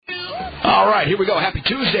All right, here we go. Happy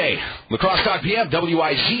Tuesday. La Crosse Talk PM,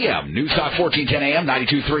 WIZM, News Talk 1410 AM,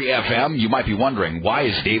 92.3 FM. You might be wondering, why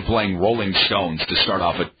is Dave playing Rolling Stones to start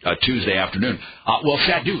off a Tuesday afternoon? Well,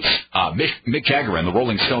 sad news. Mick Jagger and the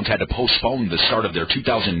Rolling Stones had to postpone the start of their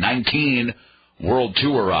 2019 World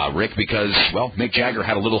Tour, Rick, because, well, Mick Jagger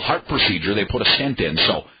had a little heart procedure. They put a stent in,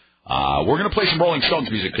 so we're going to play some Rolling Stones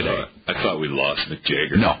music today. I thought we lost Mick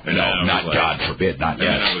Jagger. No, not like, God forbid, not yet.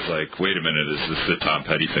 And I was like, wait a minute, is this the Tom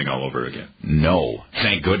Petty thing all over again? No,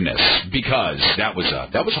 thank goodness, because that was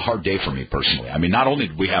a hard day for me personally. I mean, not only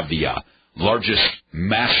did we have the largest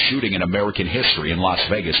mass shooting in American history in Las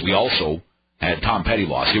Vegas, we also had Tom Petty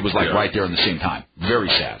lost. It was like right there in the same time. Very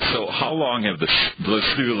sad. So how long have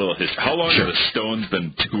let's do a little history. How long have the Stones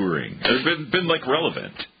been touring? They've been like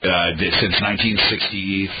relevant. Since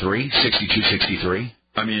 1963, 62, 63.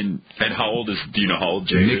 I mean, and do you know how old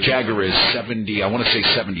Jagger is? Mick Jagger is 70, I want to say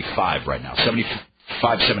 75 right now.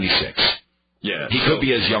 75, 76. Yeah, he could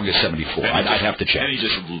be as young as 74. I'd have to check.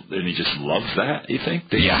 And he just loves that. You think?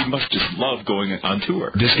 Yeah. He must just love going on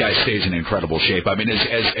tour. This guy stays in incredible shape. I mean,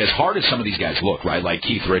 as hard as some of these guys look, right? Like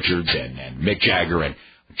Keith Richards and Mick Jagger and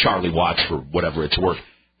Charlie Watts, for whatever it's worth,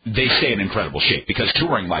 they stay in incredible shape because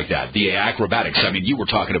touring like that, the acrobatics. I mean, you were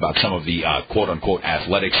talking about some of the quote unquote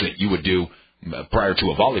athletics that you would do prior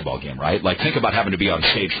to a volleyball game, right? Like, think about having to be on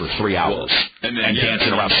stage for 3 hours and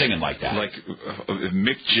dancing around singing like that. Like,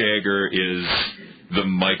 Mick Jagger is the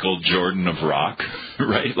Michael Jordan of rock,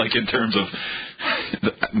 right? Like, in terms of...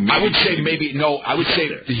 I would say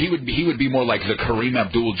he would be more like the Kareem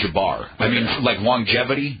Abdul-Jabbar. I mean, like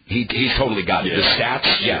longevity, he's totally got it. The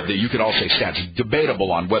stats, you could all say stats.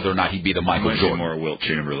 Debatable on whether or not he'd be the Michael Jordan. More Wilt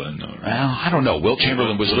Chamberlain. Though, right? Well, I don't know. Wilt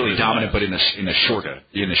Chamberlain was really dominant, but in a short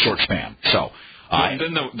span. So. And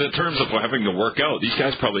then the terms of having to work out, these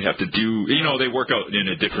guys probably have to do. They work out in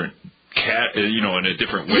a different in a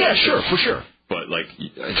different way. Yeah, sure, for sure. But like,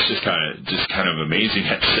 it's just kind of amazing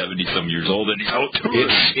at 70-some years old and he's out touring.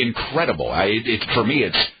 It's incredible. For me,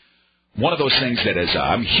 it's one of those things that is.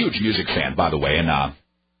 I'm a huge music fan, by the way, and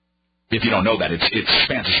if you don't know that, it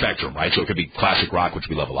spans the spectrum, right? So it could be classic rock, which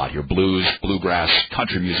we love a lot here, blues, bluegrass,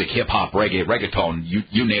 country music, hip hop, reggae, reggaeton,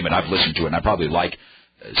 you name it. I've listened to it, and I probably like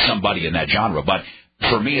somebody in that genre. But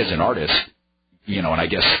for me as an artist, and I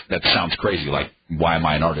guess that sounds crazy, like, why am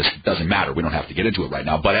I an artist? It doesn't matter. We don't have to get into it right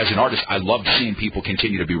now. But as an artist, I loved seeing people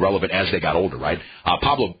continue to be relevant as they got older, right?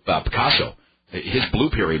 Pablo Picasso, his blue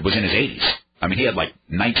period was in his 80s. I mean, he had like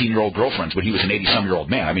 19-year-old girlfriends when he was an 80-some-year-old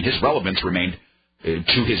man. I mean, his relevance remained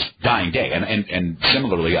to his dying day. And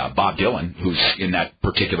similarly, Bob Dylan, who's in that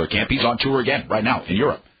particular camp, he's on tour again right now in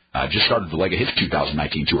Europe. Just started the leg of his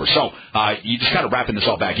 2019 tour. So you just kind of wrapping this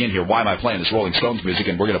all back in here. Why am I playing this Rolling Stones music?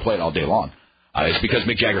 And we're going to play it all day long. It's because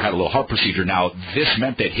Mick Jagger had a little heart procedure. Now, this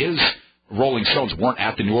meant that his Rolling Stones weren't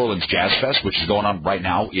at the New Orleans Jazz Fest, which is going on right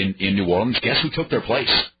now in New Orleans. Guess who took their place?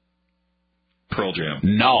 Pearl Jam.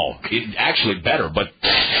 No, actually better, but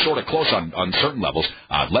sort of close on certain levels.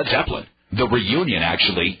 Led Zeppelin. The reunion,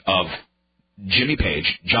 actually, of Jimmy Page,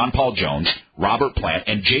 John Paul Jones, Robert Plant,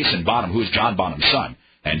 and Jason Bonham, who is John Bonham's son.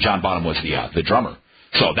 And John Bonham was the drummer.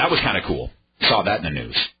 So that was kind of cool. Saw that in the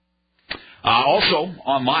news. Also,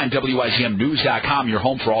 online, WIZMnews.com, your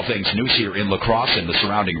home for all things news here in La Crosse and the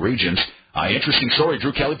surrounding regions. Interesting story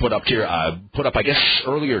Drew Kelly put up, I guess,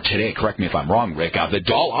 earlier today. Correct me if I'm wrong, Rick. The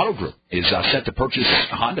Dahl Auto Group is set to purchase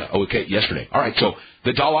Honda. Oh, okay, yesterday. All right, so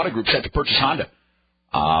the Dahl Auto Group set to purchase Honda.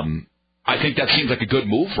 I think that seems like a good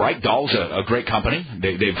move, right? Dahl's a great company.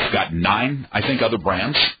 They've got 9, I think, other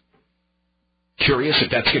brands. Curious if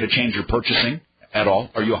that's going to change your purchasing at all.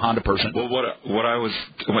 Are you a Honda person? Well,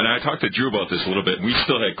 when I talked to Drew about this a little bit, we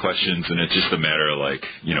still had questions, and it's just a matter of like,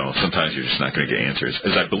 sometimes you're just not going to get answers.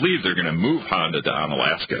 As I believe they're going to move Honda to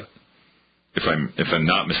Onalaska. If I'm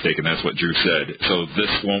not mistaken, that's what Drew said. So this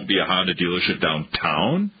won't be a Honda dealership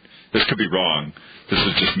downtown. This could be wrong. This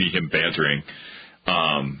is just him bantering.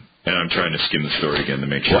 And I'm trying to skim the story again to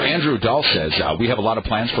make sure. Well, Andrew Dahl says, we have a lot of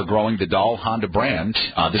plans for growing the Dahl Honda brand.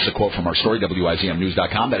 This is a quote from our story,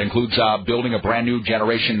 WIZMnews.com. That includes building a brand-new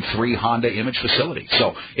Generation 3 Honda image facility.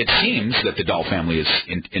 So it seems that the Dahl family is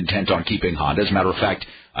intent on keeping Honda. As a matter of fact,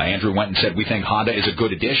 Andrew went and said, we think Honda is a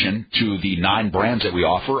good addition to the 9 brands that we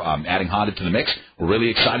offer. Adding Honda to the mix, we're really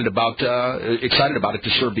excited about it to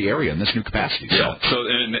serve the area in this new capacity. Yeah. So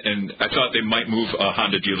and I thought they might move a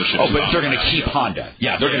Honda dealership. Oh, but they're going to keep Honda.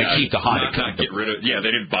 Yeah, they're going to keep the Honda. Not get rid of. Yeah,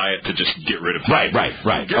 they didn't buy it to just get rid of. Right.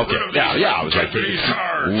 Get okay. Rid of yeah. I was like,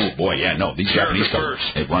 cars. Oh boy, yeah. No, these Japanese cars,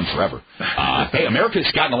 they run forever. Hey, America's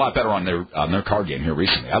gotten a lot better on their car game here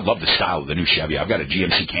recently. I love the style of the new Chevy. I've got a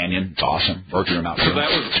GMC Canyon. It's awesome. Berkshire Mountain. So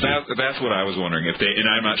that that's what I was wondering. If they, and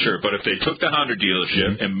I'm not sure, but if they took the Honda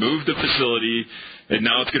dealership and moved the facility, and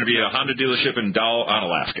now it's going to be a Honda dealership in Dowell,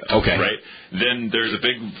 Alaska. Okay. Right? Then there's a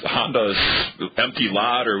big Honda empty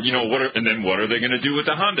lot, or and then what are they going to do with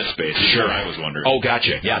the Honda space? Sure. I was wondering. Oh,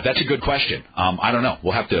 gotcha. Yeah, that's a good question. I don't know.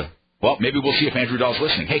 We'll have to. Well, maybe we'll see if Andrew Dahl's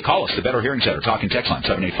listening. Hey, call us, the Better Hearing Center, talking text line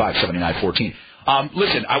 785-7914.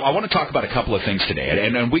 Listen, I want to talk about a couple of things today,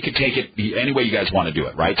 and we could take it any way you guys want to do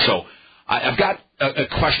it, right? So I've got a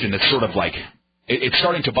question that's sort of like, it's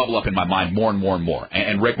starting to bubble up in my mind more and more and more.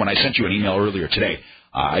 And Rick, when I sent you an email earlier today,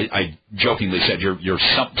 I jokingly said you're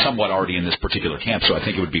somewhat already in this particular camp, so I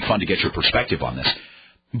think it would be fun to get your perspective on this.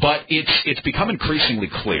 But it's become increasingly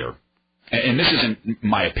clear, and this isn't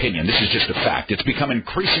my opinion, this is just a fact, it's become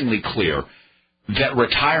increasingly clear that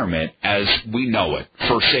retirement, as we know it,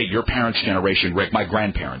 for, say, your parents' generation, Rick, my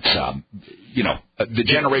grandparents, the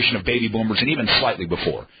generation of baby boomers, and even slightly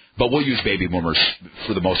before, but we'll use baby boomers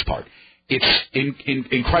for the most part, it's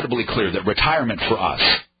incredibly clear that retirement for us,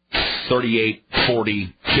 38,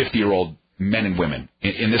 40, 50-year-old men and women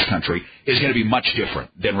in this country, is going to be much different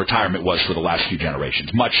than retirement was for the last few generations,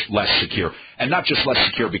 much less secure, and not just less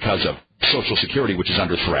secure because of Social Security, which is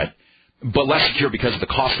under threat, but less secure because of the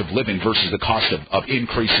cost of living versus the cost of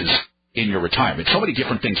increases in your retirement. So many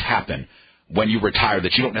different things happen when you retire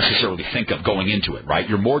that you don't necessarily think of going into it, right?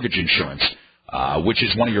 Your mortgage insurance, which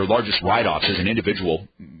is one of your largest write-offs as an individual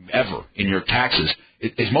ever in your taxes,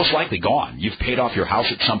 is most likely gone. You've paid off your house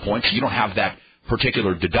at some point, so you don't have that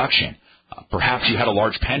particular deduction. Perhaps you had a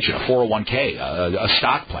large pension, a 401k, a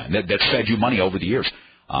stock plan that's fed you money over the years.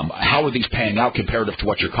 How are these paying out comparative to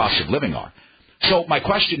what your costs of living are? So my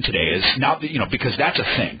question today is, now that, because that's a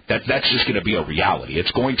thing, that's just going to be a reality. It's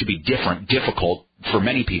going to be difficult for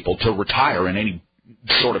many people to retire in any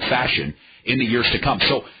sort of fashion in the years to come.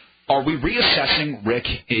 So are we reassessing, Rick,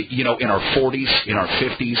 in our 40s, in our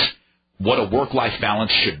 50s, what a work-life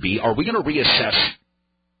balance should be? Are we going to reassess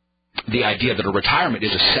the idea that a retirement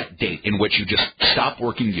is a set date in which you just stop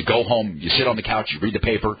working, you go home, you sit on the couch, you read the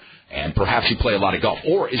paper, and perhaps you play a lot of golf?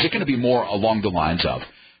 Or is it going to be more along the lines of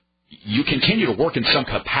you continue to work in some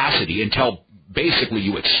capacity until basically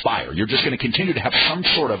you expire? You're just going to continue to have some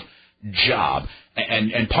sort of job,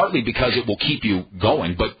 and partly because it will keep you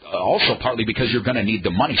going, but also partly because you're going to need the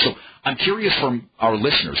money. So I'm curious from our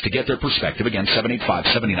listeners to get their perspective. Again,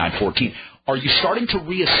 785-7914. Are you starting to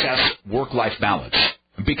reassess work-life balance?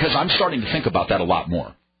 Because I'm starting to think about that a lot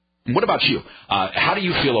more. And what about you? How do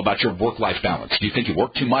you feel about your work-life balance? Do you think you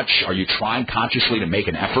work too much? Are you trying consciously to make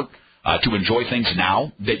an effort to enjoy things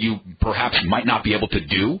now that you perhaps might not be able to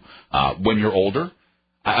do when you're older?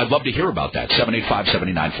 I'd love to hear about that,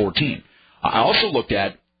 785-7914. I also looked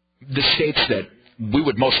at the states that we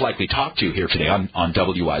would most likely talk to here today on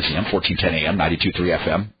WIZM, 1410 AM, 92.3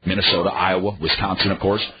 FM, Minnesota, Iowa, Wisconsin, of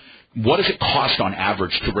course. What does it cost on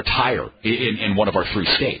average to retire in one of our three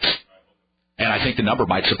states? And I think the number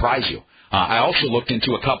might surprise you. I also looked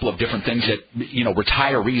into a couple of different things that,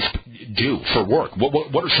 retirees do for work.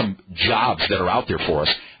 What are some jobs that are out there for us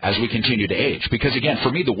as we continue to age? Because, again, for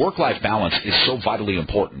me, the work-life balance is so vitally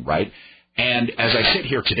important, right? And as I sit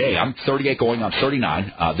here today, I'm 38 going on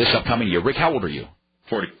 39 this upcoming year. Rick, how old are you?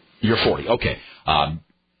 40. You're 40. Okay.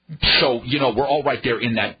 So, we're all right there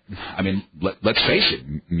in that, let's face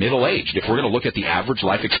it, middle-aged. If we're going to look at the average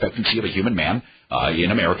life expectancy of a human man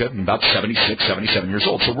in America, about 76, 77 years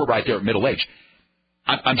old. So we're right there at middle age.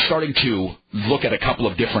 I'm starting to look at a couple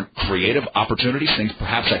of different creative opportunities, things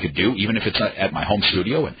perhaps I could do, even if it's at my home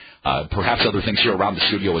studio, and perhaps other things here around the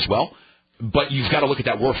studio as well. But you've got to look at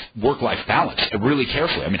that work-life balance really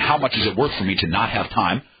carefully. How much is it worth for me to not have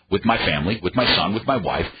time with my family, with my son, with my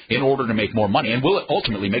wife, in order to make more money? And will it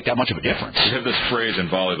ultimately make that much of a difference? We have this phrase in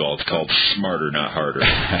volleyball. It's called smarter, not harder.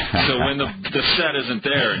 So when the set isn't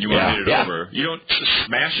there and you want to hit it over, you don't just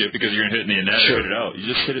smash it because you're going to hit it in the net or hit it out. You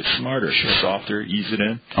just hit it smarter, softer, ease it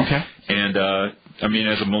in. Okay. And,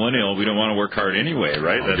 as a millennial, we don't want to work hard anyway,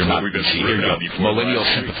 right? That's what we've been screwed up before. Millennial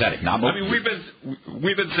sympathetic, not millennial.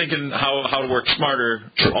 we've been thinking how to work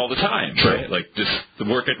smarter all the time, right? Like just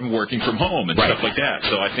working from home and stuff like that.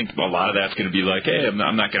 So I think a lot of that's going to be like, hey, I'm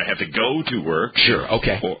not going to have to go to work. Sure,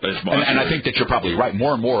 okay. And I think that you're probably right.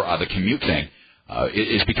 More and more the commute thing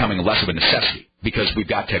is becoming less of a necessity because we've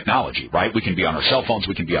got technology, right? We can be on our cell phones,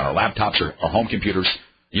 we can be on our laptops or our home computers.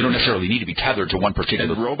 You don't necessarily need to be tethered to one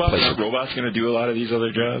particular place. Are robots going to do a lot of these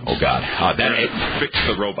other jobs? Oh, God. Fix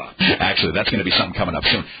the robots. Actually, that's going to be something coming up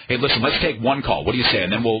soon. Hey, listen, let's take one call. What do you say?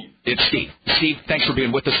 And then it's Steve. Steve, thanks for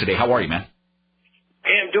being with us today. How are you, man?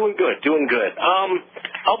 Hey, I'm doing good.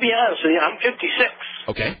 I'll be honest with you. I'm 56.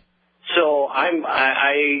 Okay. So I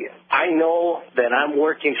know that I'm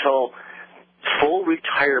working till full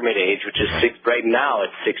retirement age, which is right now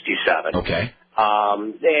it's 67. Okay.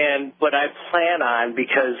 But I plan on,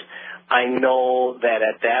 because I know that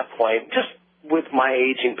at that point, just with my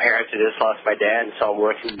aging parents, I just lost my dad, and so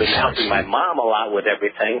I'm been helping my mom a lot with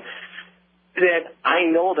everything, that I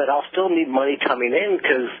know that I'll still need money coming in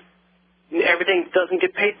because everything doesn't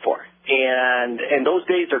get paid for. And those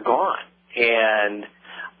days are gone. And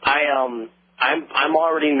I'm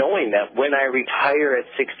already knowing that when I retire at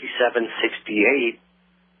 67, 68,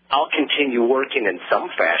 I'll continue working in some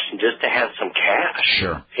fashion just to have some cash.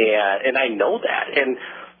 Sure. And I know that. And,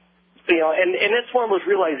 you know, and it's one of those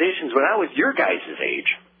realizations when I was your guys'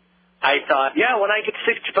 age. I thought, yeah, when I get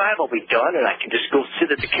 65, I'll be done, and I can just go sit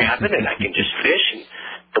at the cabin, and I can just fish, and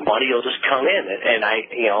the money will just come in. And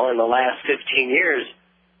in the last 15 years,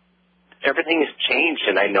 everything has changed,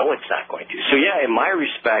 and I know it's not going to. So, yeah, in my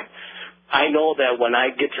respect, I know that when I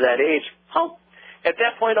get to that age, at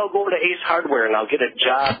that point, I'll go over to Ace Hardware, and I'll get a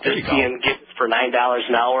job just being given for $9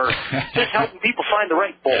 an hour, just helping people find the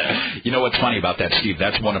right bull. You know what's funny about that, Steve?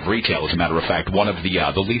 That's one of retail, as a matter of fact, one of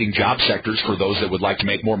the leading job sectors for those that would like to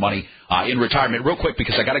make more money in retirement. Real quick,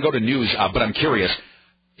 because I got to go to news, but I'm curious.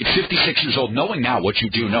 At 56 years old, knowing now what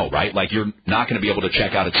you do know, right? Like, you're not going to be able to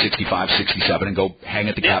check out at 65, 67 and go hang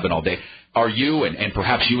at the cabin all day. Are you, and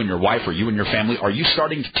perhaps you and your wife or you and your family, are you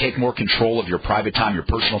starting to take more control of your private time, your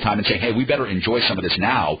personal time, and say, hey, we better enjoy some of this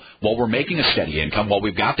now while we're making a steady income, while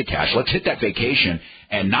we've got the cash? Let's hit that vacation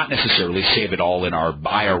and not necessarily save it all in our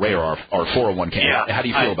IRA or our 401k. Yeah, how do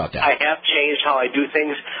you feel about that? I have changed how I do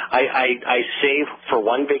things. I save for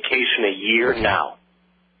one vacation a year now,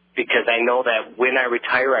 because I know that when I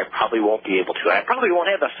retire, I probably won't be able to. I probably won't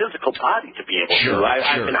have a physical body to be able to.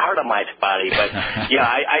 I've been hard on my body, but, yeah,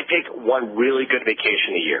 I take one really good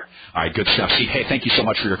vacation a year. All right, good stuff. Steve, hey, thank you so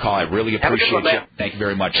much for your call. I really appreciate it. Thank you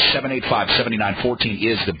very much. 785-7914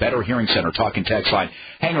 is the Better Hearing Center talking text line.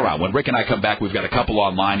 Hang around. When Rick and I come back, we've got a couple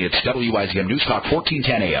online. It's WIZM News Talk,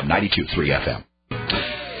 1410 AM, 92.3 FM.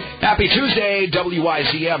 Happy Tuesday,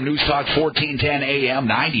 WIZM News Talk, 1410 AM,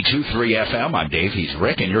 92.3 FM. I'm Dave, he's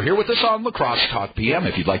Rick, and you're here with us on La Crosse Talk PM.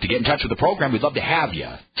 If you'd like to get in touch with the program, we'd love to have you.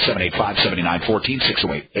 785-7914,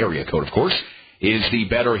 608 area code, of course, is the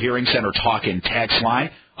Better Hearing Center talk and text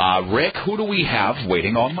line. Rick, who do we have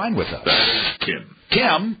waiting online with us? Tim.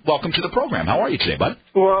 Tim, welcome to the program. How are you today, bud?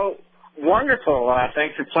 Well, wonderful.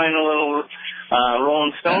 Thanks for playing a little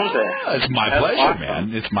Rolling Stones there. It's my pleasure, awesome.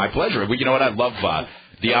 Man. It's my pleasure. Well, you know what? I love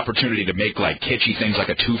the opportunity to make, like, kitschy things like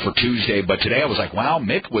a Two for Tuesday, but today I was like, wow,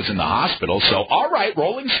 Mick was in the hospital, so all right,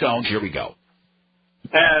 Rolling Stones, here we go.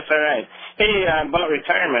 Yeah, that's all right. Hey, about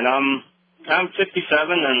retirement, I'm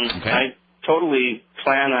 57, and I totally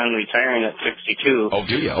plan on retiring at 62. Oh,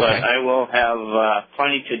 do you? Okay. But I will have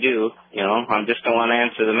plenty to do. You know, I just don't want to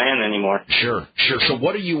answer the man anymore. Sure. So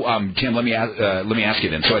what are you, Tim, let me ask you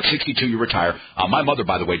then. So at 62 you retire. My mother,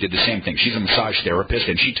 by the way, did the same thing. She's a massage therapist,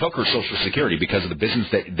 and she took her Social Security because of the business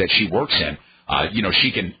that she works in.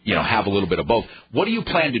 She can, have a little bit of both. What do you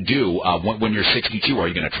plan to do when you're 62? Are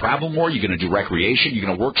you going to travel more? Are you going to do recreation? Are you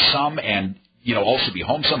going to work some and, also be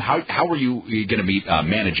home some? How are you going to be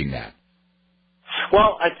managing that?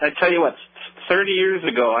 Well, I tell you what, 30 years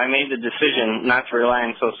ago, I made the decision not to rely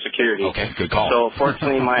on Social Security. Okay, good call. So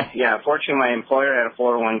fortunately, my employer had a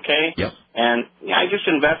 401k, and I just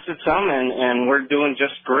invested some, and we're doing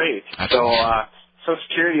just great. That's so awesome. Social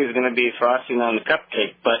Security is going to be frosting on the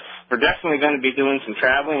cupcake, but we're definitely going to be doing some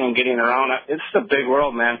traveling and getting around. It's a big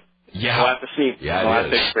world, man. Yeah, we'll have to see. Yeah, we'll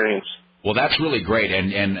have to experience. Well, that's really great,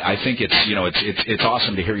 and I think it's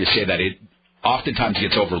awesome to hear you say that. It oftentimes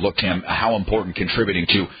gets overlooked, Tim, how important contributing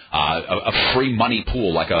to a free money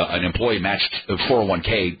pool like an employee-matched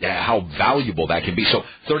 401k, how valuable that can be. So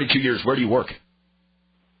 32 years, where do you work?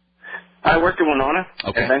 I work in Winona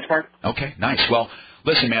at Benchmark. Okay, nice. Well,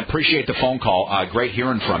 listen, man, appreciate the phone call. Great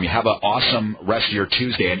hearing from you. Have an awesome rest of your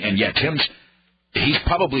Tuesday. And yeah, he's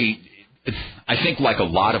probably, I think like a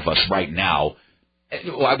lot of us right now,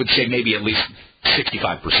 well, I would say maybe at least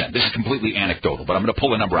 65%. This is completely anecdotal, but I'm going to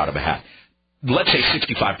pull a number out of a hat. Let's say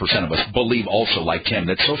 65% of us believe also, like Tim,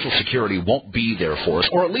 that Social Security won't be there for us,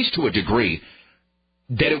 or at least to a degree,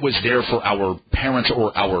 that it was there for our parents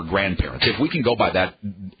or our grandparents. If we can go by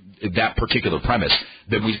that particular premise,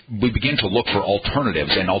 then we begin to look for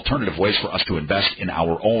alternatives and alternative ways for us to invest in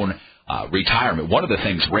our own retirement. One of the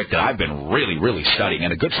things, Rick, that I've been really, really studying,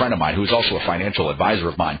 and a good friend of mine who's also a financial advisor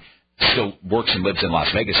of mine, still works and lives in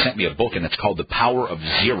Las Vegas, sent me a book, and it's called The Power of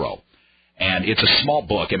Zero. And it's a small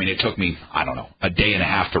book. I mean, it took me, I don't know, a day and a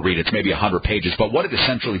half to read. It's maybe 100 pages. But what it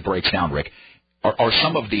essentially breaks down, Rick, are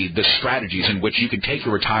some of the strategies in which you can take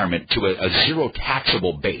your retirement to a zero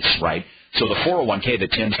taxable base, right? So the 401k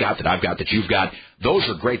that Tim's got, that I've got, that you've got, those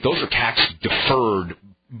are great. Those are tax-deferred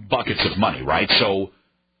buckets of money, right? So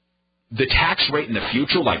the tax rate in the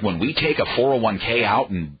future, like when we take a 401k out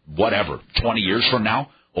in whatever, 20 years from now,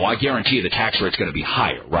 well, I guarantee you the tax rate's going to be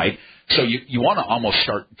higher, right? So you want to almost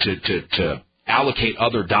start to allocate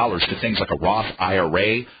other dollars to things like a Roth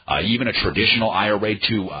IRA, even a traditional IRA,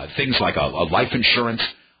 to things like a life insurance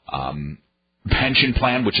pension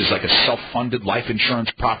plan, which is like a self-funded life insurance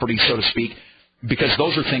property, so to speak, because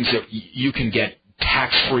those are things that you can get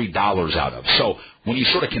tax-free dollars out of. So when you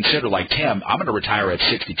sort of consider, like, Tim, I'm going to retire at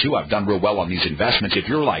 62. I've done real well on these investments. If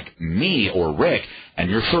you're like me or Rick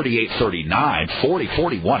and you're 38, 39, 40,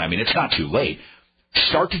 41, I mean, it's not too late.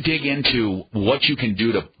 Start to dig into what you can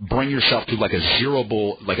do to bring yourself to like a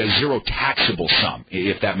zero taxable sum,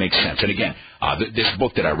 if that makes sense. And again, this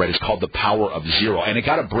book that I read is called The Power of Zero, and it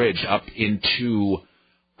got abridged up into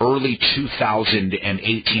early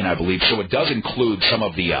 2018, I believe. So it does include some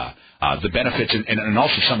of the benefits and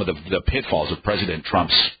also some of the pitfalls of President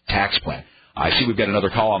Trump's tax plan. I see we've got another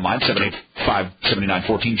call online,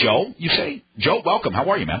 785-7914. Joe, you say? Joe, welcome. How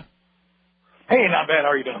are you, man? Hey, not bad.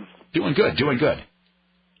 How are you doing? Doing good, doing good.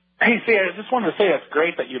 Hey, see, I just wanted to say it's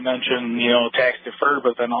great that you mentioned, tax deferred,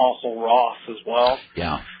 but then also Roth as well.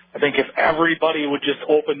 Yeah. I think if everybody would just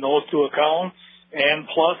open those two accounts, and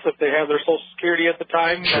plus if they have their Social Security at the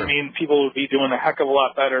time, sure. I mean, people would be doing a heck of a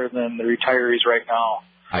lot better than the retirees right now.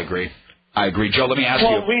 I agree. Joe, let me ask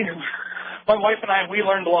you. My wife and I, we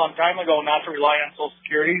learned a long time ago not to rely on Social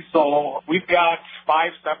Security, so we've got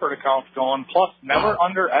 5 separate accounts going, plus never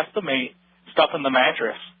underestimate stuff in the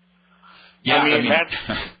mattress. Yeah, I mean that's...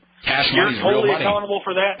 Cash You're money's totally real money. accountable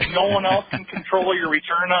for that. No one else can control your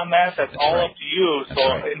return on that. That's all right. up to you. That's So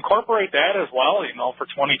right. incorporate that as well, for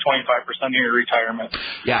 20, 25% of your retirement.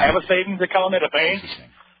 Yeah. Have a savings account at a bank.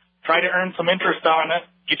 Try to earn some interest on it.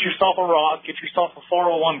 Get yourself a Roth. Get yourself a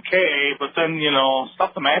 401k. But then,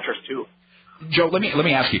 stuff the mattress too. Joe, let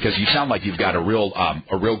me ask you, because you sound like you've got a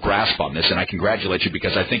real grasp on this, and I congratulate you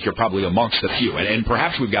because I think you're probably amongst the few, and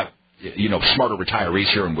perhaps we've got smarter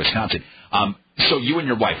retirees here in Wisconsin. So you and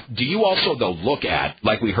your wife, do you also, though, look at,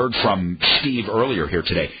 like we heard from Steve earlier here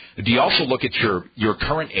today, do you also look at your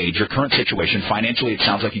current age, your current situation? Financially, it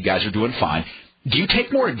sounds like you guys are doing fine. Do you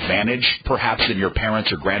take more advantage, perhaps, than your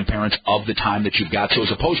parents or grandparents of the time that you've got? So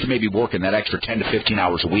as opposed to maybe working that extra 10 to 15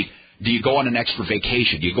 hours a week, do you go on an extra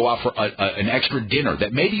vacation? Do you go out for an extra dinner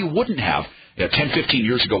that maybe you wouldn't have 10, 15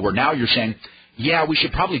 years ago, where now you're saying, yeah, we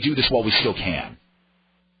should probably do this while we still can?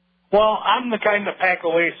 Well, I'm the kind of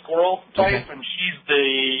pack-away squirrel type, Okay. and she's the,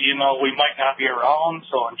 we might not be around,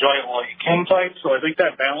 so enjoy it while you can type. So I think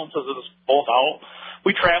that balances us both out.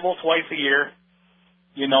 We travel twice a year.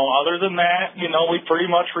 Other than that, we pretty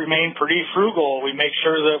much remain pretty frugal. We make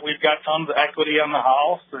sure that we've got tons of equity on the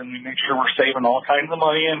house, and we make sure we're saving all kinds of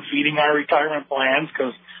money and feeding our retirement plans,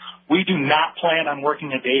 because we do not plan on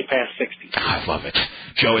working a day past 60. I love it.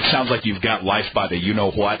 Joe, it sounds like you've got life by the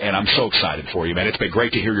you-know-what, and I'm so excited for you, man. It's been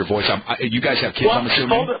great to hear your voice. You guys have kids, I'm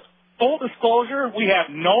assuming? Full disclosure, we have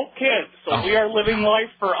no kids, so we are living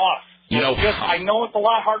life for us. I know it's a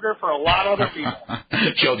lot harder for a lot of other people.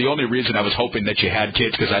 Joe, the only reason I was hoping that you had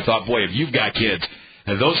kids, because I thought, boy, if you've got kids,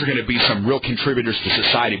 those are going to be some real contributors to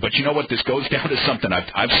society. But you know what? This goes down to something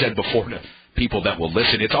I've said before to people that will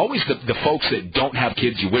listen. It's always the folks that don't have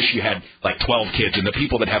kids you wish you had like 12 kids, and the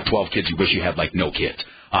people that have 12 kids you wish you had like no kids.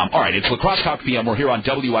 All right, it's La Crosse Talk PM. We're here on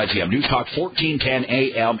WIZM News Talk, 1410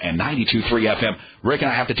 AM and 92.3 FM. Rick and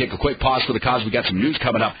I have to take a quick pause for the cause. We got some news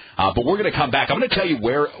coming up, but we're going to come back. I'm going to tell you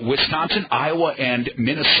where Wisconsin, Iowa, and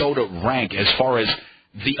Minnesota rank as far as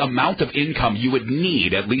the amount of income you would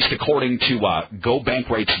need, at least according to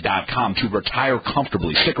GoBankRates.com, to retire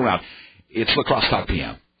comfortably. Stick around. It's La Crosse Talk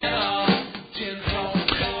PM.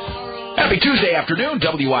 Happy Tuesday afternoon,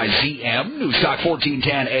 WIZM, News Talk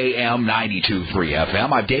 1410 AM, 92.3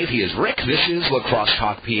 FM. I'm Dave, he is Rick. This is La Crosse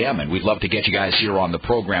Talk PM, and we'd love to get you guys here on the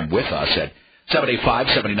program with us at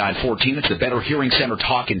 785-7914. It's the Better Hearing Center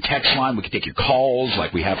talk and text line. We can take your calls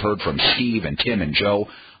like we have heard from Steve and Tim and Joe.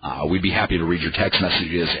 We'd be happy to read your text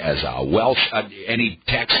messages as well. Any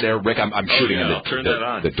text there, Rick? I'm shooting in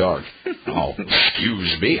the dark. Oh,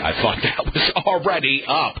 excuse me. I thought that was already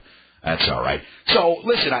up. That's all right. So,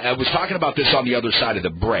 listen, I was talking about this on the other side of the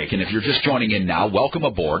break, and if you're just joining in now, welcome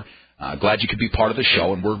aboard. Glad you could be part of the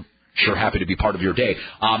show, and we're sure happy to be part of your day.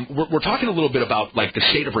 We're talking a little bit about, like, the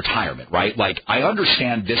state of retirement, right? Like, I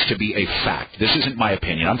understand this to be a fact. This isn't my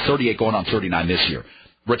opinion. I'm 38 going on 39 this year.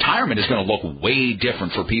 Retirement is going to look way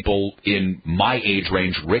different for people in my age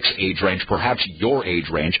range, Rick's age range, perhaps your age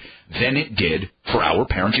range, than it did for our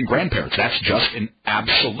parents and grandparents. That's just an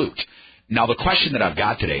absolute. Now, the question that I've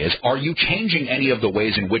got today is, are you changing any of the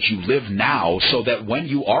ways in which you live now so that when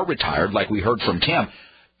you are retired, like we heard from Tim,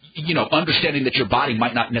 understanding that your body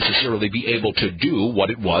might not necessarily be able to do what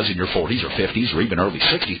it was in your 40s or 50s or even early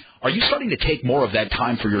 60s, are you starting to take more of that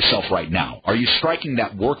time for yourself right now? Are you striking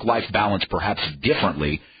that work-life balance perhaps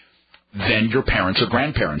differently than your parents or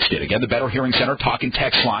grandparents did? Again, the Better Hearing Center talk and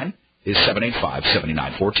text line is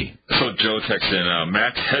 785-7914. So Joe texts in,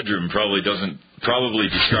 Max Headroom probably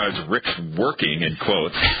describes Rick's working, in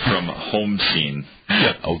quotes, from Home Scene.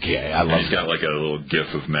 Okay, I love He's got like a little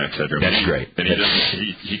gif of Max Headroom. That's great. And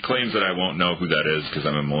he claims that I won't know who that is because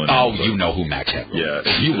I'm a millennial. Oh, you know who Max Headroom is.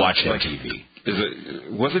 Yeah. You watch MTV.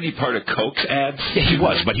 Wasn't he part of Coke's ads? Yeah, he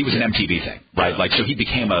was, but he was an MTV thing, right? Like, so he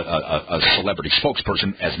became a celebrity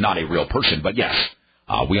spokesperson as not a real person, but yes,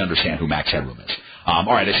 we understand who Max Headroom is. All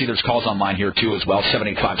right, I see there's calls online here, too, as well,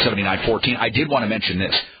 785-7914. I did want to mention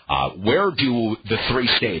this. Where do the three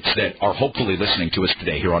states that are hopefully listening to us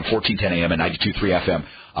today here on 1410 AM and 92.3 FM,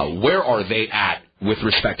 where are they at with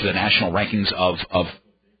respect to the national rankings of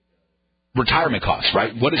retirement costs,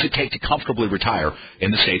 right? What does it take to comfortably retire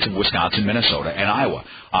in the states of Wisconsin, Minnesota, and Iowa?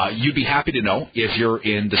 You'd be happy to know if you're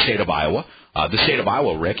in the state of Iowa. The state of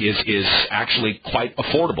Iowa, Rick, is actually quite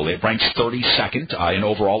affordable. It ranks 32nd in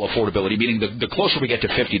overall affordability, meaning the closer we get to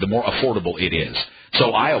 50, the more affordable it is.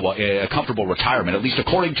 So Iowa, a comfortable retirement, at least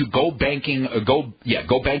according to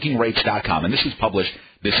GoBankingRates.com, and this was published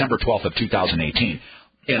December 12th of 2018.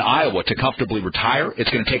 In Iowa, to comfortably retire,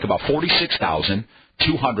 it's going to take about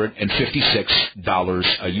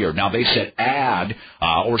 $46,256 a year. Now, they said and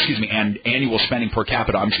annual spending per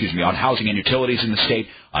capita, on housing and utilities in the state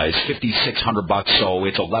is $5,600, so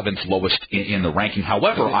it's 11th lowest in the ranking.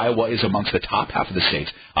 However, Iowa is amongst the top half of the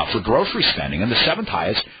states for grocery spending and the 7th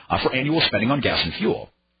highest for annual spending on gas and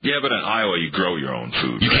fuel. Yeah, but in Iowa, you grow your own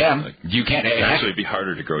food. You right? can. You can. Actually, it'd be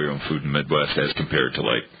harder to grow your own food in the Midwest as compared to,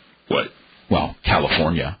 like, what? Well,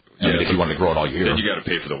 California. If you want to grow it all year. Then you got to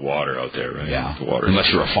pay for the water out there, right? Yeah. The water.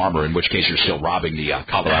 Unless you're a farmer, in which case you're still robbing the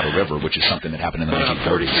Colorado River, which is something that happened in the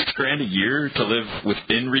 1930s. $46,000 a year to live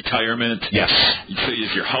within retirement. Yes. So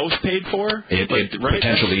is your house paid for? It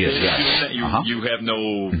potentially is. Yes. You have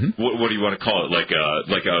no. What do you want to call it? Like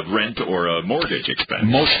a rent or a mortgage expense.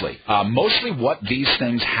 Mostly what these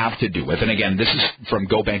things have to do with, and again, this is from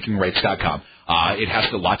GoBankingRates.com. It has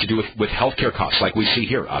a lot to do with health care costs, like we see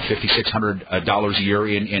here, $5,600 a year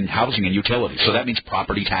in housing and utilities. So that means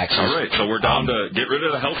property taxes. All right, so we're down to get rid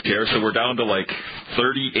of the health care, so we're down to like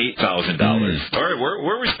 $38,000. All right,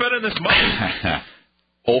 where are we spending this money?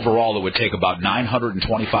 Overall, it would take about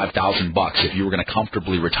 $925,000 if you were going to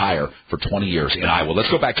comfortably retire for 20 years in Iowa.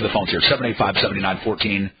 Let's go back to the phones here,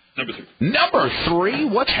 785-7914. Number three,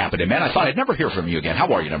 what's happening, man? I thought I'd never hear from you again.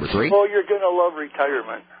 How are you, number three? Well, you're going to love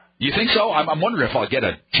retirement. You think so? I'm wondering if I'll get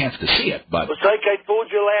a chance to see it. But it's like I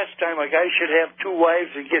told you last time, a guy should have 2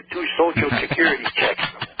 wives and get 2 Social Security checks.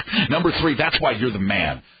 Number three, that's why you're the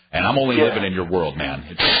man, and I'm only living in your world, man.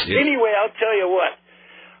 Anyway, I'll tell you what.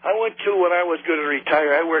 I went to, when I was going to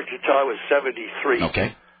retire, I worked until I was 73.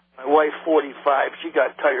 Okay. My wife, 45. She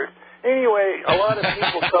got tired. Anyway, a lot of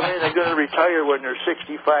people come in and are going to retire when they're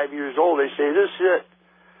 65 years old. They say, this is it.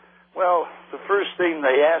 Well, the first thing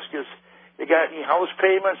they ask is, you got any house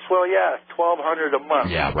payments? Well, yeah, $1,200 a month.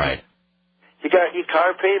 Yeah, right. You got any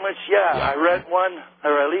car payments? Yeah, I rent one,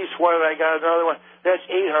 or at least one, and I got another one. That's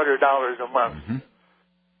 $800 a month.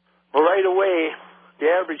 Well, right away, the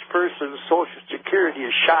average person's Social Security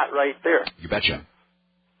is shot right there. You betcha.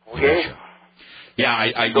 Okay? You betcha.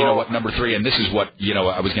 Yeah, you know what, number three, and this is what,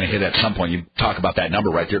 I was going to hit at some point. You talk about that number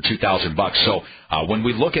right there, $2,000. So when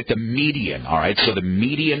we look at the median, all right, so the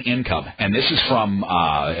median income, and this is from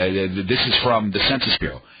the Census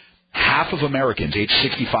Bureau. Half of Americans age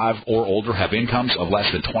 65 or older have incomes of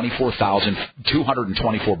less than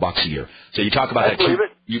 $24,224 a year. So you talk about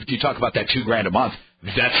you talk about that $2,000 a month.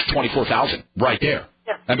 That's $24,000 right there.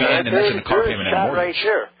 Yeah. I mean, and that's in a car payment and a mortgage. Right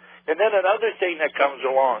there. And then another thing that comes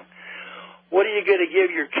along. What are you going to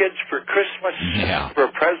give your kids for Christmas, for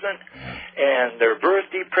a present, and their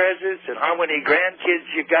birthday presents, and how many grandkids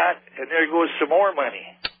you got, and there goes some more money.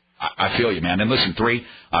 I feel you, man. And listen, three,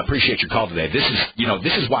 I appreciate your call today. This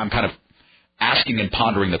is why I'm kind of asking and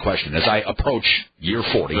pondering the question as I approach year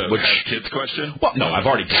 40. Which kids question? Well, no, I've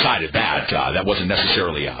already decided that. That wasn't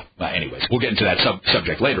necessarily. Anyways, we'll get into that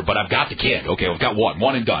subject later. But I've got the kid. Okay, I've got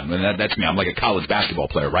one and done. And that's me. I'm like a college basketball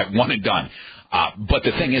player, right? One and done. But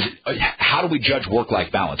the thing is, how do we judge work-life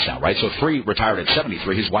balance now, right? So three retired at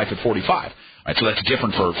 73, his wife at 45. Right, so that's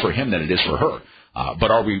different for him than it is for her.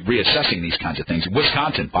 But are we reassessing these kinds of things?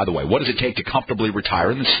 Wisconsin, by the way, what does it take to comfortably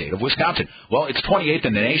retire in the state of Wisconsin? Well, it's 28th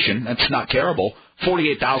in the nation. That's not terrible.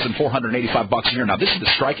 $48,485 a year. Now, this is the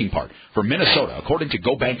striking part. For Minnesota, according to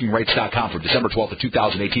GoBankingRates.com for December 12th of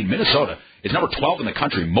 2018, Minnesota is number 12 in the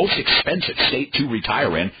country, most expensive state to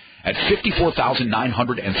retire in, at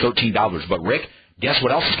 $54,913. But, Rick, guess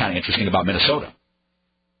what else is kind of interesting about Minnesota?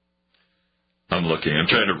 I'm looking. I'm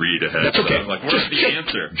trying to read ahead. That's okay. So what's the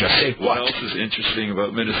answer? Just say what else is interesting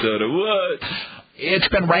about Minnesota? What? It's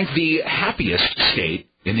been ranked the happiest state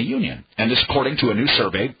in the union. And this according to a new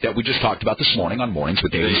survey that we just talked about this morning on Mornings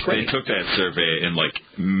with David Spring. They took that survey in late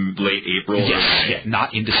April. Yes,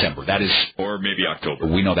 not in December. That is, or maybe October.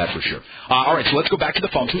 We know that for sure. All right, so let's go back to the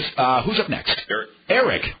phones. Who's up next?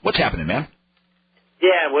 Eric, what's happening, man?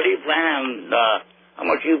 Yeah, what do you plan on? How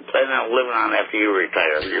much you plan on living on after you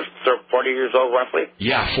retire? You're 40 years old, roughly?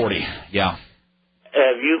 Yeah, 40, yeah.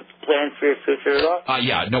 Have you planned for your future at all?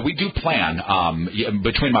 Yeah, no, we do plan.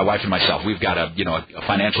 Between my wife and myself, we've got a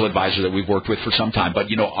financial advisor that we've worked with for some time. But,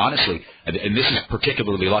 honestly, and this is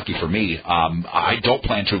particularly lucky for me, I don't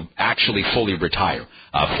plan to actually fully retire.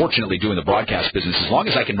 Fortunately, doing the broadcast business, as long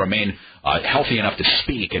as I can remain healthy enough to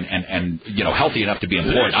speak and healthy enough to be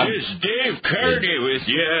employed. This is Dave Kearney with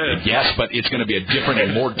you. Yes, but it's going to be a different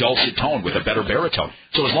and more dulcet tone with a better baritone.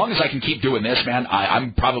 So as long as I can keep doing this, man,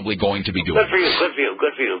 I'm probably going to be doing it. Good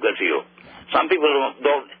for you. Some people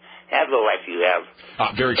don't have the life you have.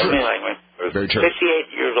 Very true. Very true.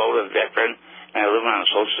 58 years old as a veteran, and I live on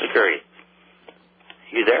Social Security.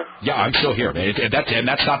 You there? Yeah, I'm still here, man. And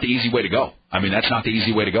that's not the easy way to go. I mean, that's not the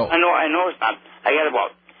easy way to go. I know it's not. I got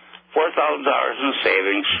about $4,000 in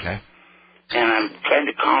savings. Okay. And I'm trying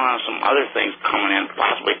to count on some other things coming in,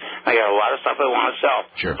 possibly. I got a lot of stuff I want to sell.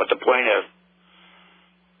 Sure. But the point is,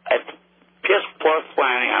 it's piss poor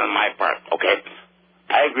planning on my part, okay?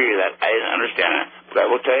 I agree with that. I understand that. But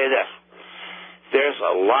I will tell you this. There's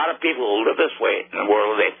a lot of people who live this way in the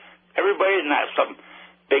world. Everybody's not some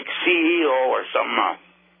big CEO or some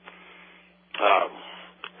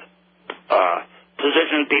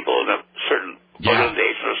position people in a certain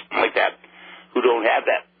organization or something like that who don't have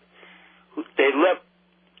that. They live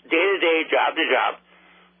day to day, job to job,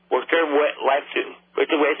 work their way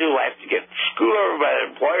through life to get screwed over by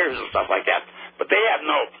their employers and stuff like that. But they have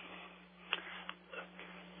no.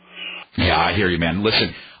 Yeah, I hear you, man.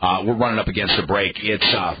 Listen, we're running up against the break. It's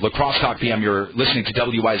La Crosse Talk PM. You're listening to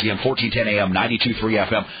WIZM 1410 AM, 92.3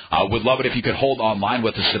 FM. Would love it if you could hold online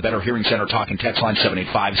with us. The Better Hearing Center talking text line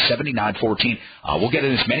 785-7914. We'll get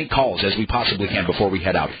in as many calls as we possibly can before we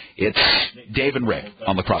head out. It's Dave and Rick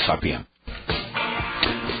on La Crosse Talk PM.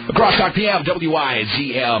 La Crosse Talk PM,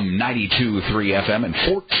 WIZM 92.3 FM and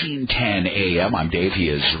 1410 AM. I'm Dave. He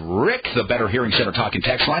is Rick. The Better Hearing Center talking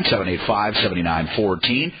text line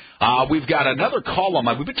 785-7914. We've got another call on.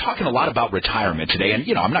 We've been talking a lot about retirement today, and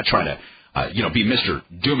I'm not trying to be Mr.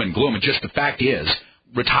 Doom and Gloom. And just the fact is,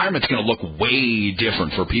 retirement's going to look way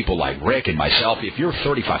different for people like Rick and myself. If you're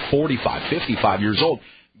 35, 45, 55 years old,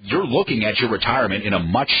 you're looking at your retirement in a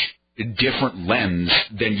much different lens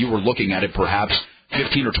than you were looking at it perhaps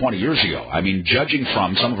 15 or 20 years ago. I mean, judging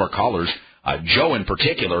from some of our callers, Joe in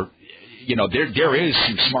particular, there is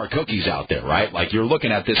some smart cookies out there, right? Like you're looking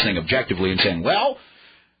at this thing objectively and saying, well,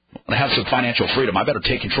 I have some financial freedom. I better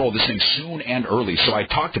take control of this thing soon and early. So I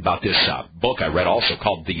talked about this book I read also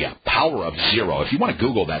called The Power of Zero. If you want to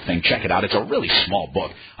Google that thing, check it out. It's a really small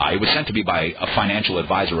book. It was sent to me by a financial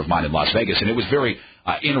advisor of mine in Las Vegas, and it was very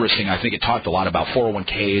interesting. I think it talked a lot about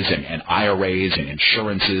 401ks and IRAs and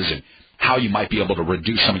insurances and how you might be able to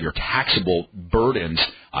reduce some of your taxable burdens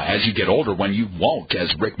as you get older when you won't,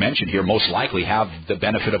 as Rick mentioned here, most likely have the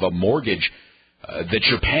benefit of a mortgage that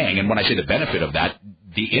you're paying. And when I say the benefit of that,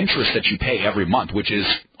 the interest that you pay every month, which is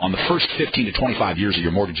on the first 15 to 25 years of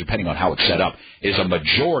your mortgage, depending on how it's set up, is a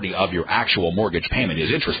majority of your actual mortgage payment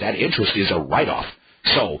is interest. That interest is a write-off.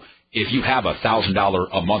 So if you have $1,000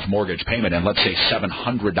 a month mortgage payment and let's say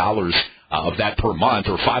 $700 of that per month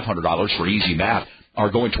or $500 for easy math are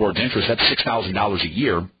going towards interest, that's $6,000 a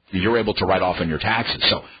year you're able to write off on your taxes.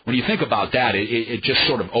 So when you think about that, it just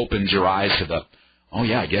sort of opens your eyes to the, oh,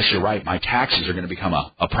 yeah, I guess you're right. My taxes are going to become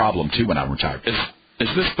a problem, too, when I'm retired. Is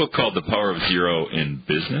this book called The Power of Zero in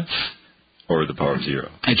Business or The Power of Zero?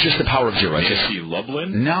 It's just The Power of Zero. Nancy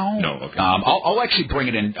Lublin? No. No, okay. I'll actually bring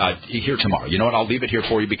it in here tomorrow. You know what? I'll leave it here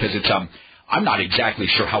for you because it's I'm not exactly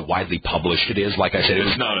sure how widely published it is. Like I said,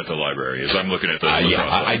 it's not at the library. As I'm looking at the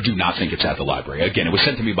I do not think it's at the library. Again, it was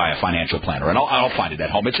sent to me by a financial planner, and I'll find it at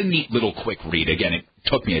home. It's a neat little quick read. Again, it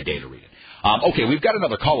took me a day to read it. Okay, we've got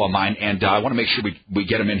another call on mine, and I want to make sure we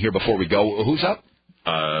get him in here before we go. Who's up?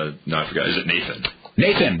 No, I forgot. Is it Nathan?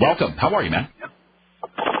 Nathan, welcome. How are you, man?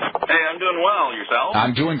 Hey, I'm doing well. Yourself?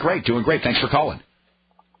 I'm doing great. Thanks for calling.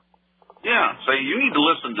 Yeah, so you need to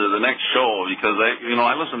listen to the next show because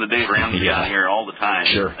I listen to Dave Ramsey on here all the time.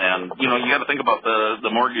 Sure. And you got to think about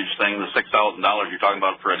the mortgage thing, the $6,000 you're talking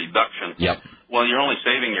about for a deduction. Yep. Well, you're only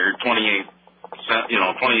saving your 28%,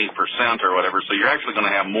 or whatever, so you're actually going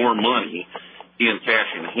to have more money in cash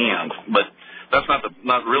in hand. But that's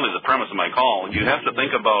not really the premise of my call. You have to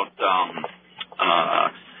think about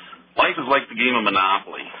life is like the game of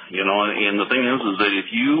Monopoly, and the thing is that if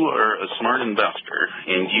you are a smart investor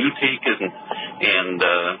and you take it and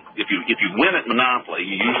if you win at Monopoly,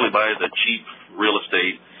 you usually buy the cheap real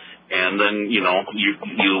estate, and then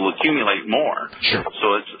you'll accumulate more. Sure.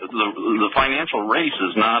 So it's the financial race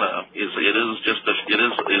is not a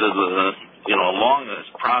long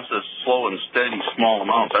process, slow and steady, small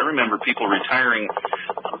amounts. I remember people retiring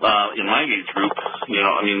in my age group.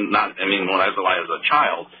 When I was a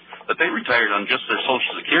child. But they retired on just their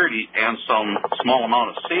Social Security and some small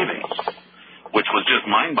amount of savings, which was just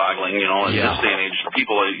mind-boggling, in this day and age.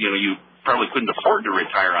 People, you probably couldn't afford to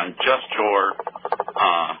retire on just your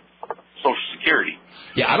Social Security.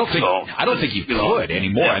 Yeah, I don't think you could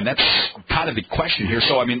anymore, and that's kind of the question here.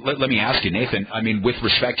 So, let me ask you, Nathan, with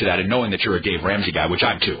respect to that, and knowing that you're a Dave Ramsey guy, which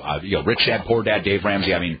I'm too, Rich Dad, Poor Dad, Dave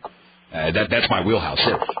Ramsey, that's my wheelhouse.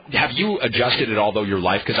 So have you adjusted at all, though, your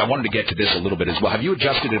life? Because I wanted to get to this a little bit as well. Have you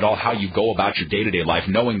adjusted at all how you go about your day-to-day life,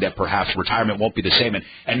 knowing that perhaps retirement won't be the same?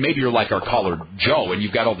 And maybe you're like our caller, Joe, and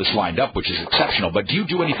you've got all this lined up, which is exceptional. But do you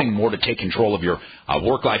do anything more to take control of your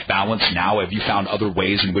work-life balance now? Have you found other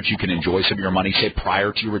ways in which you can enjoy some of your money, say,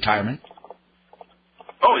 prior to your retirement?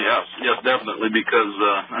 Oh, yes, definitely, because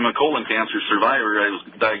I'm a colon cancer survivor. I was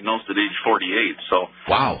diagnosed at age 48, so...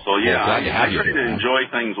 Wow. So, yeah, glad to have I try to enjoy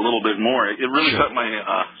things a little bit more. It really set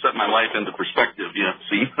my life into perspective,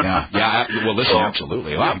 see? Yeah, well, listen,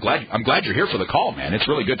 absolutely. Well, I'm glad you're here for the call, man. It's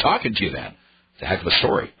really good talking to you, then. It's a heck of a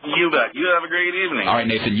story. You bet. You have a great evening. All right,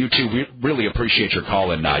 Nathan, you too. We really appreciate your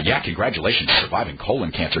call, and, congratulations on surviving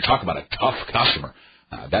colon cancer. Talk about a tough customer.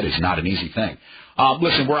 That is not an easy thing.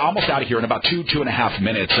 Listen, we're almost out of here in about 2.5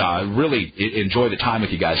 minutes. Really enjoy the time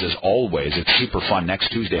with you guys as always. It's super fun. Next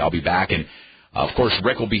Tuesday I'll be back, and of course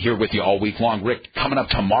Rick will be here with you all week long. Rick, coming up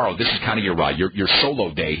tomorrow, this is kind of your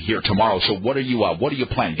solo day here tomorrow. So what are you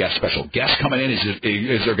planning? You got special guests coming in?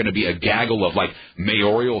 Is there going to be a gaggle of like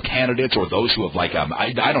mayoral candidates or those who have like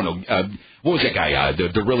I don't know. What was that guy?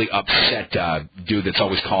 The really upset dude that's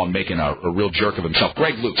always calling, making a real jerk of himself,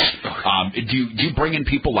 Greg Luce. Do you bring in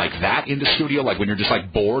people like that into studio, like when you're just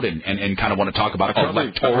like bored and kind of want to talk about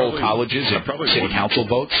electoral colleges and city council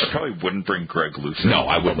votes? I probably wouldn't bring Greg Luce. No,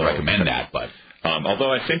 I wouldn't recommend that. But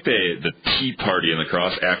although I think the Tea Party and the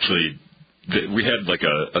Cross actually. We had like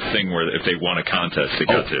a thing where if they won a contest, they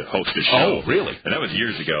got to host a show. Oh, really? And that was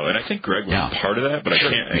years ago. And I think Greg was part of that, but I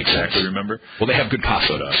can't exactly remember. Well, they have good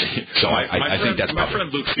costumes, so I think that's my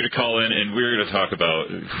friend Luke's going to call in, and we're going to talk about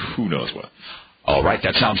who knows what. All right,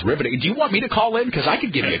 that sounds riveting. Do you want me to call in? Because I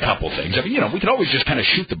could give you a couple things. We could always just kind of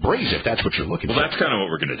shoot the breeze if that's what you're looking for. Well, that's kind of what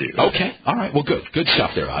we're going to do. Okay, all right. Well, good stuff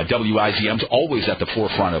there. WIZM's always at the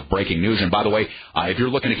forefront of breaking news. And by the way, if you're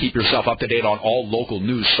looking to keep yourself up to date on all local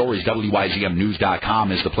news stories,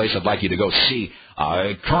 WIZMnews.com is the place I'd like you to go see.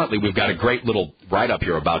 Currently, we've got a great little write-up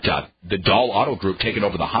here about the Dahl Auto Group taking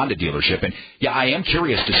over the Honda dealership. And, I am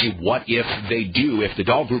curious to see what if they do, if the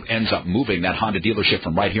Dahl Group ends up moving that Honda dealership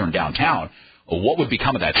from right here in downtown, what would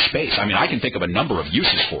become of that space? I can think of a number of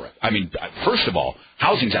uses for it. First of all,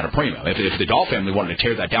 housing's at a premium. If the Dahl family wanted to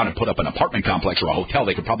tear that down and put up an apartment complex or a hotel,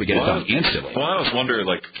 they could probably get it done instantly. Well, I always wonder,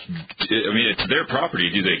 it's their property.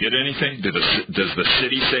 Do they get anything? Does the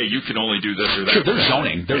city say you can only do this or that? Sure, there's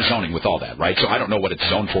zoning. There's zoning with all that, right? So I don't know what it's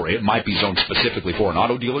zoned for. It might be zoned specifically for an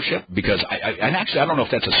auto dealership because I don't know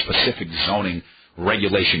if that's a specific zoning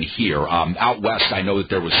regulation here. Out west, I know that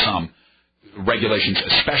there was some regulations,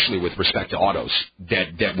 especially with respect to autos,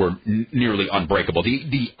 that were nearly unbreakable.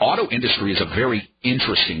 The auto industry is a very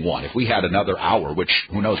interesting one. If we had another hour, which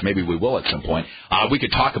who knows, maybe we will at some point, we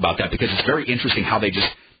could talk about that because it's very interesting how they just,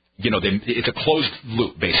 it's a closed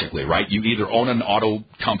loop basically, right? You either own an auto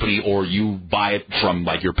company or you buy it from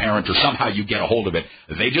like your parent or somehow you get a hold of it.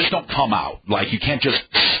 They just don't come out. Like you can't just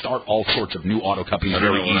start all sorts of new auto companies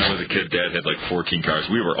very easily. When I was a kid, Dad had like 14 cars.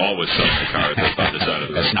 We were always selling the cars by the side of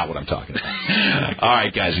the road. That's not what I'm talking about. All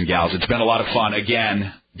right, guys and gals, it's been a lot of fun.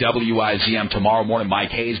 Again, WIZM tomorrow morning.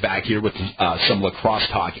 Mike Hayes back here with some Lacrosse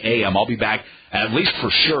Talk AM. I'll be back at least for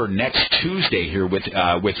sure next Tuesday here with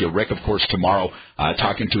you. Rick, of course, tomorrow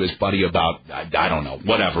talking to his buddy about, I don't know,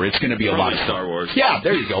 whatever. It's going to be a lot of fun. Star Wars. Yeah,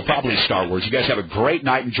 there you go. Probably Star Wars. You guys have a great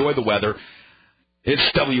night. Enjoy the weather. It's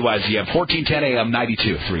WIZM, 1410 AM,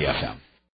 92.3 FM.